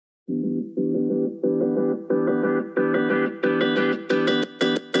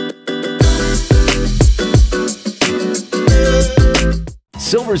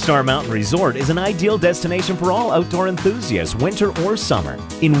Silver Star Mountain Resort is an ideal destination for all outdoor enthusiasts, winter or summer.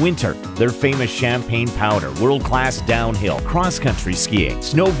 In winter, their famous champagne powder, world-class downhill, cross-country skiing,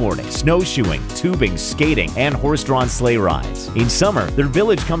 snowboarding, snowshoeing, tubing, skating, and horse-drawn sleigh rides. In summer, their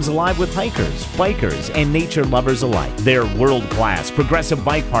village comes alive with hikers, bikers, and nature lovers alike. Their world-class progressive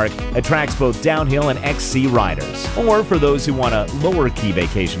bike park attracts both downhill and XC riders. Or for those who want a lower-key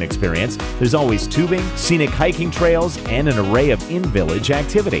vacation experience, there's always tubing, scenic hiking trails, and an array of in-village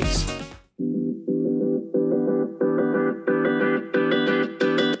activities.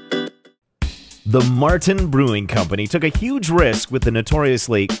 The Martin Brewing Company took a huge risk with the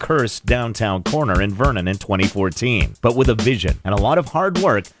notoriously cursed downtown corner in Vernon in 2014. But with a vision and a lot of hard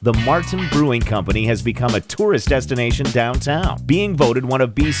work, the Martin Brewing Company has become a tourist destination downtown, being voted one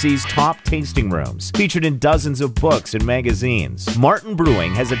of BC's top tasting rooms, featured in dozens of books and magazines. Martin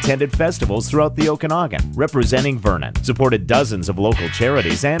Brewing has attended festivals throughout the Okanagan, representing Vernon, supported dozens of local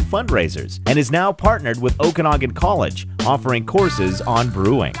charities and fundraisers, and is now partnered with Okanagan College, offering courses on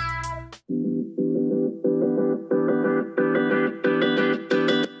brewing.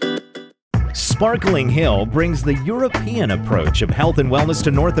 Sparkling Hill brings the European approach of health and wellness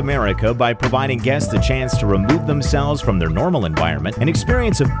to North America by providing guests a chance to remove themselves from their normal environment and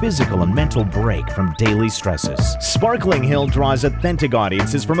experience a physical and mental break from daily stresses. Sparkling Hill draws authentic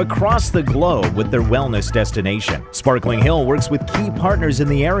audiences from across the globe with their wellness destination. Sparkling Hill works with key partners in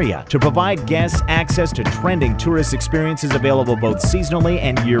the area to provide guests access to trending tourist experiences available both seasonally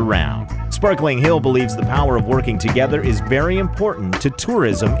and year-round. Sparkling Hill believes the power of working together is very important to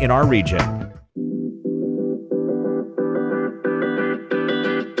tourism in our region.